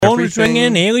Phone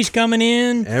ringing. Haley's coming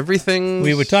in. Everything.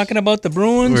 We were talking about the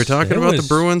Bruins. The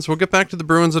Bruins. We'll get back to the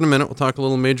Bruins in a minute. We'll talk a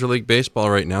little Major League Baseball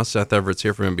right now. Seth Everett's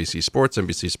here from NBC Sports,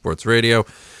 NBC Sports Radio.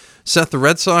 Seth, the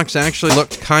Red Sox actually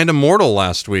looked kind of mortal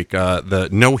last week. The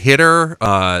no-hitter,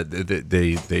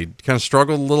 they kind of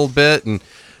struggled a little bit, and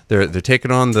they're taking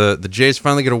on the Jays.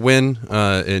 Finally get a win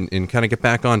and kind of get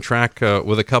back on track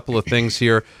with a couple of things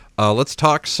here. Let's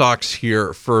talk Sox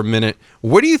here for a minute.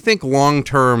 What do you think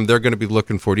long-term they're going to be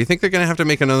looking for? Do you think they're going to have to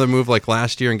make another move like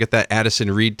last year and get that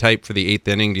Addison Reed type for the eighth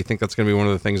inning? Do you think that's going to be one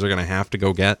of the things they're going to have to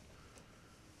go get?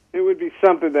 It would be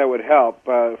something that would help.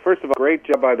 First of all, great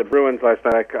job by the Bruins last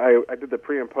night. I did the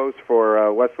pre and post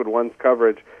for Westwood One's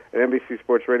coverage and NBC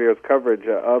Sports Radio's coverage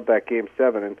of that Game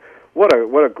 7, and what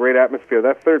a great atmosphere.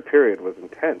 That third period was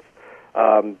intense.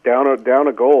 Down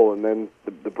a goal, and then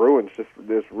the Bruins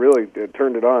just really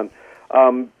turned it on.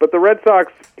 But the Red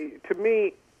Sox, to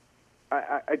me,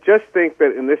 I just think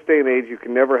that in this day and age, you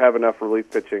can never have enough relief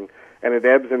pitching, and it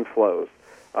ebbs and flows.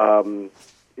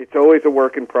 It's always a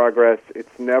work in progress.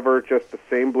 It's never just the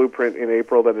same blueprint in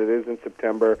April that it is in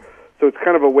September. So it's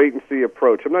kind of a wait-and-see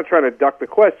approach. I'm not trying to duck the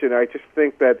question. I just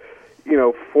think that,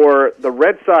 for the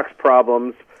Red Sox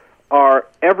problems,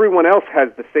 everyone else has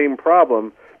the same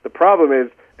problem. The problem is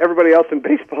everybody else in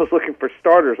baseball is looking for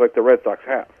starters like the Red Sox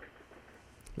have.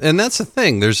 And that's the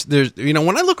thing. There's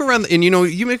when I look around, and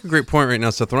you make a great point right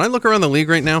now, Seth. When I look around the league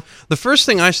right now, the first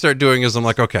thing I start doing is I'm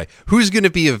like, okay, who's going to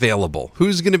be available?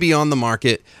 Who's going to be on the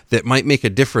market that might make a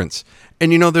difference?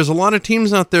 And there's a lot of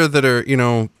teams out there that are,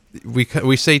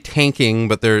 we say tanking,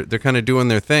 but they're kind of doing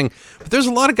their thing. But there's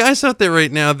a lot of guys out there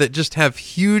right now that just have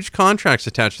huge contracts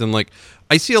attached to them. Like,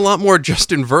 I see a lot more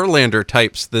Justin Verlander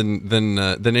types than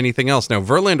anything else. Now,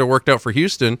 Verlander worked out for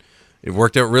Houston. It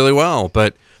worked out really well,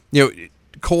 but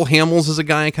Cole Hamels is a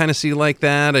guy I kind of see like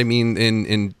that. I mean,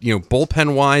 in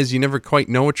bullpen wise, you never quite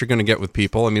know what you're going to get with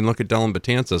people. I mean, look at Dellin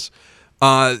Betances.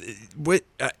 I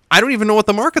don't even know what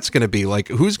the market's going to be. Like,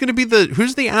 who's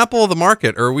the apple of the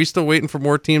market, or are we still waiting for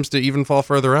more teams to even fall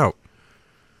further out?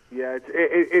 Yeah,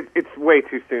 it's way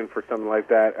too soon for something like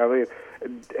that. I mean,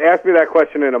 ask me that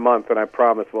question in a month, and I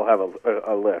promise we'll have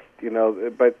a list.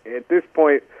 But at this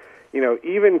point,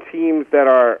 even teams that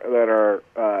are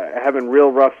having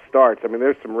real rough starts. I mean,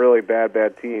 there's some really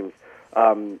bad teams.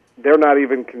 They're not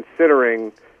even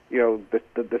considering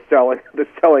the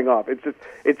selling off.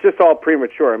 It's just all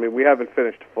premature. I mean, we haven't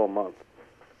finished a full month.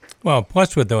 Well,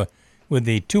 plus with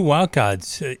the two wild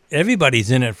cards,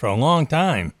 everybody's in it for a long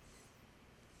time.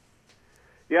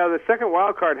 Yeah, the second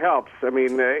wild card helps. I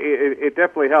mean, it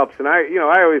definitely helps. And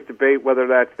I always debate whether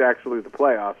that's actually the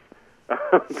playoffs.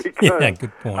 Because, yeah,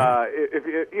 good point.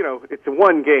 If it's a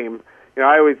one game.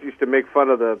 I always used to make fun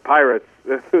of the Pirates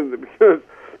because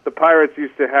the Pirates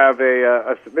used to have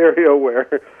a scenario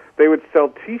where they would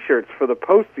sell T-shirts for the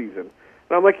postseason,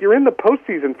 and I'm like, you're in the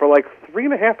postseason for like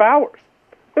 3.5 hours.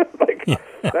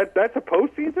 That's a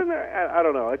postseason? I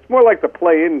don't know. It's more like the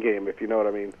play-in game, if you know what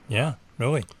I mean. Yeah,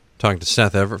 really. Talking to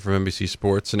Seth Everett from NBC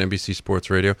Sports and NBC Sports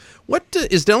Radio. What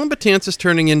is Dellin Betances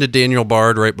turning into Daniel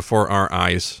Bard right before our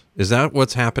eyes? Is that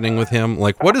what's happening with him?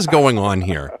 Like, what is going on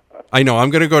here? I know, I'm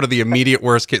going to go to the immediate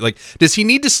worst case. Like, does he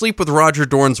need to sleep with Roger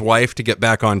Dorn's wife to get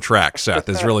back on track, Seth,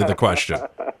 is really the question.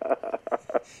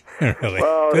 Really?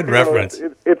 Well, good reference.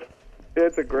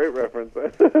 It's a great reference.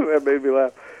 That made me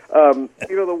laugh.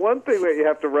 The one thing that you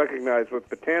have to recognize with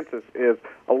Betances is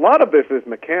a lot of this is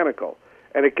mechanical.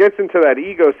 And it gets into that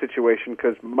ego situation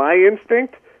because my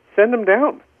instinct, send them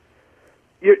down.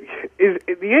 The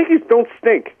Yankees don't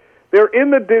stink. They're in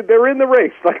the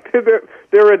race. Like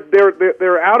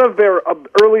they're out of their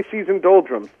early season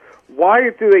doldrums. Why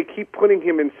do they keep putting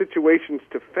him in situations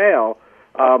to fail?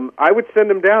 I would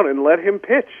send him down and let him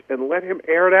pitch and let him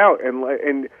air it out and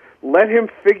let him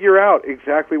figure out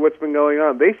exactly what's been going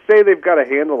on. They say they've got a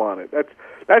handle on it.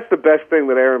 That's the best thing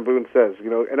that Aaron Boone says,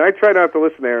 And I try not to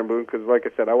listen to Aaron Boone because, like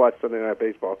I said, I watch Sunday Night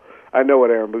Baseball. I know what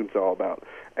Aaron Boone's all about.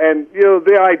 And,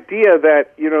 the idea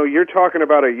that, you're talking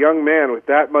about a young man with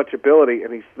that much ability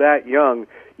and he's that young,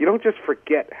 you don't just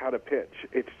forget how to pitch.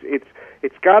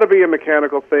 It's got to be a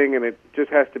mechanical thing, and it just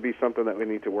has to be something that we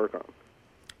need to work on.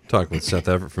 Talking with Seth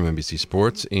Everett from NBC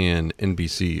Sports and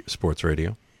NBC Sports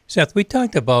Radio. Seth, we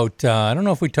talked about, I don't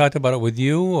know if we talked about it with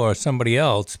you or somebody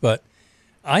else, but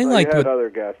I liked what other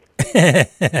guests.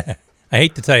 I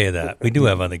hate to tell you that. We do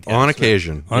have other guests. On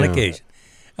occasion. On occasion.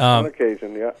 On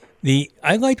occasion, yeah.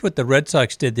 I liked what the Red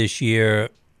Sox did this year.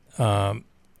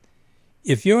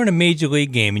 If you're in a major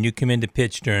league game and you come in to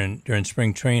pitch during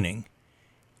spring training,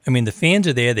 I mean, the fans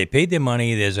are there. They paid their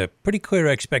money. There's a pretty clear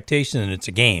expectation that it's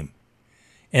a game.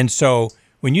 And so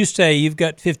when you say you've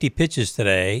got 50 pitches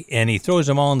today and he throws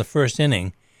them all in the first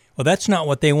inning, well, that's not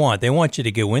what they want. They want you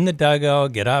to go in the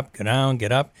dugout, get up, go down,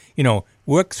 get up,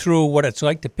 work through what it's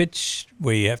like to pitch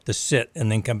where you have to sit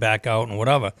and then come back out and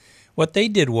whatever. What they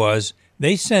did was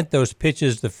they sent those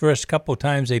pitches the first couple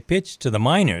times they pitched to the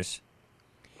minors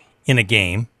in a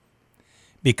game,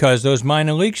 because those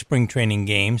minor league spring training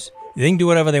games, they can do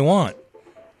whatever they want.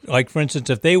 Like, for instance,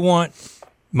 if they want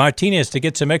Martinez to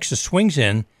get some extra swings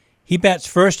in, he bats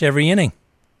first every inning.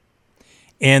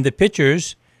 And the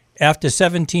pitchers, after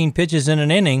 17 pitches in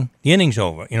an inning, the inning's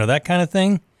over, that kind of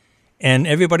thing. And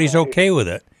everybody's okay with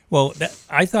it. Well,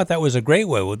 I thought that was a great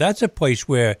way. Well, that's a place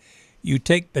where you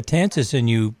take Betances and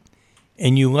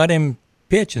you let him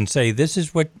pitch and say, this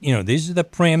is what, these are the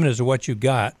parameters of what you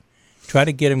got. Try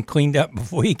to get him cleaned up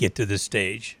before you get to this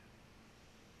stage.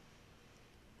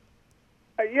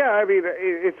 Yeah, I mean,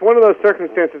 it's one of those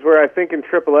circumstances where I think in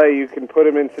AAA you can put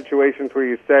him in situations where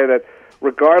you say that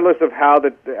regardless of how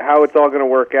it's all going to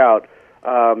work out,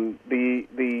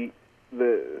 the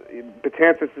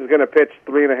Betances is going to pitch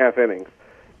 3.5 innings,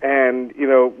 and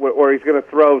or he's going to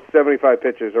throw 75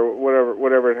 pitches or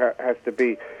whatever it has to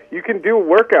be. You can do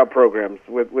workout programs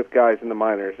with guys in the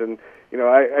minors, and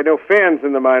I know fans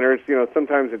in the minors.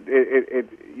 Sometimes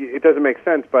it doesn't make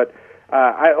sense, but.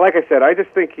 Like I said, I just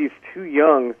think he's too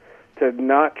young to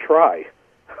not try.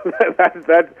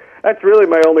 That's really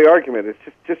my only argument. It's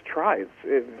just try.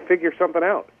 Figure something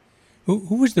out.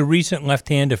 Who was the recent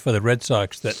left-hander for the Red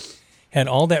Sox that had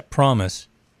all that promise,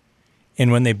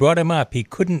 and when they brought him up, he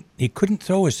couldn't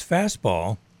throw his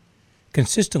fastball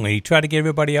consistently. He tried to get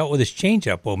everybody out with his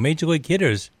changeup. Well, major league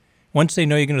hitters, once they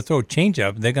know you're going to throw a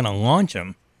changeup, they're going to launch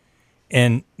him,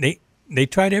 and They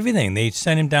tried everything. They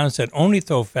sent him down and said, only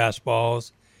throw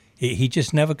fastballs. He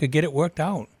just never could get it worked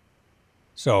out.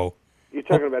 So you're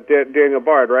talking about Daniel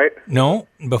Bard, right? No,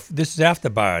 but this is after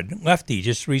Bard. Lefty,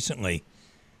 just recently.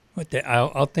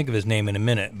 I'll think of his name in a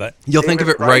minute. But you'll think of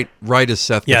it right as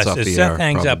Seth gets off the air. Yes, as Seth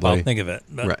hangs probably. up, I'll think of it.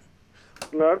 But. Right.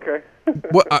 No, okay.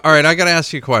 All right, I got to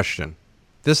ask you a question.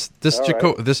 This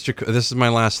is my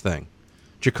last thing.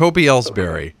 Jacoby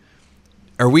Ellsbury. Okay.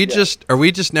 Are we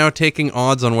just now taking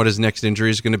odds on what his next injury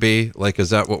is going to be? Like,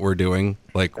 is that what we're doing?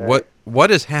 Like, what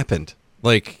has happened?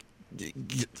 Like,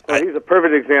 he's a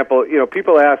perfect example.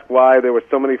 People ask why there were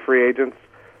so many free agents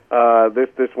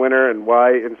this winter, and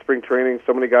why in spring training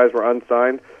so many guys were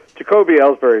unsigned. Jacoby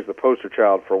Ellsbury is the poster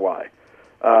child for why.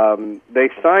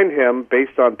 They signed him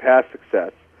based on past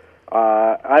success.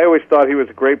 I always thought he was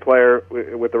a great player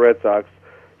with the Red Sox.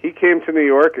 He came to New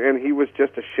York, and he was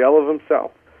just a shell of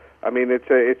himself. I mean, it's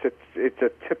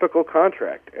a typical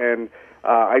contract, and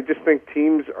I just think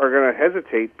teams are going to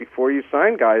hesitate before you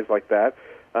sign guys like that.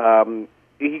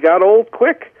 He got old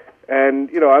quick, and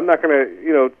I'm not going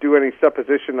to do any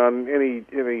supposition on any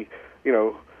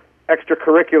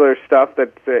extracurricular stuff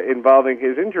that's involving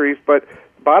his injuries. But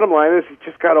bottom line is, he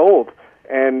just got old,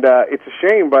 and it's a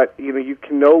shame. But you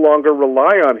can no longer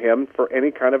rely on him for any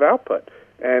kind of output,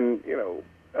 and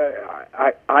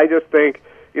I just think.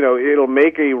 It'll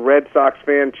make a Red Sox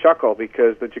fan chuckle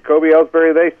because the Jacoby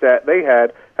Ellsbury they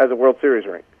had has a World Series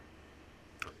ring.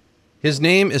 His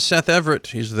name is Seth Everett.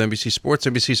 He's with NBC Sports,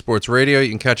 NBC Sports Radio. You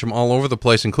can catch him all over the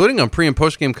place, including on pre- and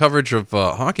post-game coverage of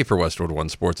hockey for Westwood One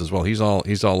Sports as well. He's all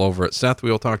over it. Seth,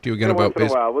 we'll talk to you again about baseball.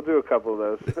 Once in a while, we'll do a couple of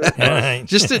those.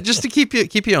 just to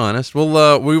keep you honest.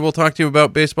 We will talk to you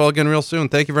about baseball again real soon.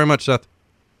 Thank you very much, Seth.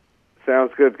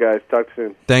 Sounds good, guys. Talk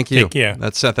soon. Thank you. Take care.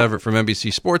 That's Seth Everett from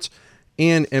NBC Sports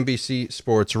and NBC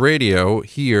Sports Radio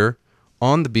here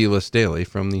on the B-List Daily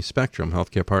from the Spectrum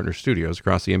Healthcare Partners Studios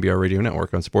across the NBR Radio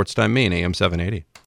Network on Sports Time Maine, AM 780.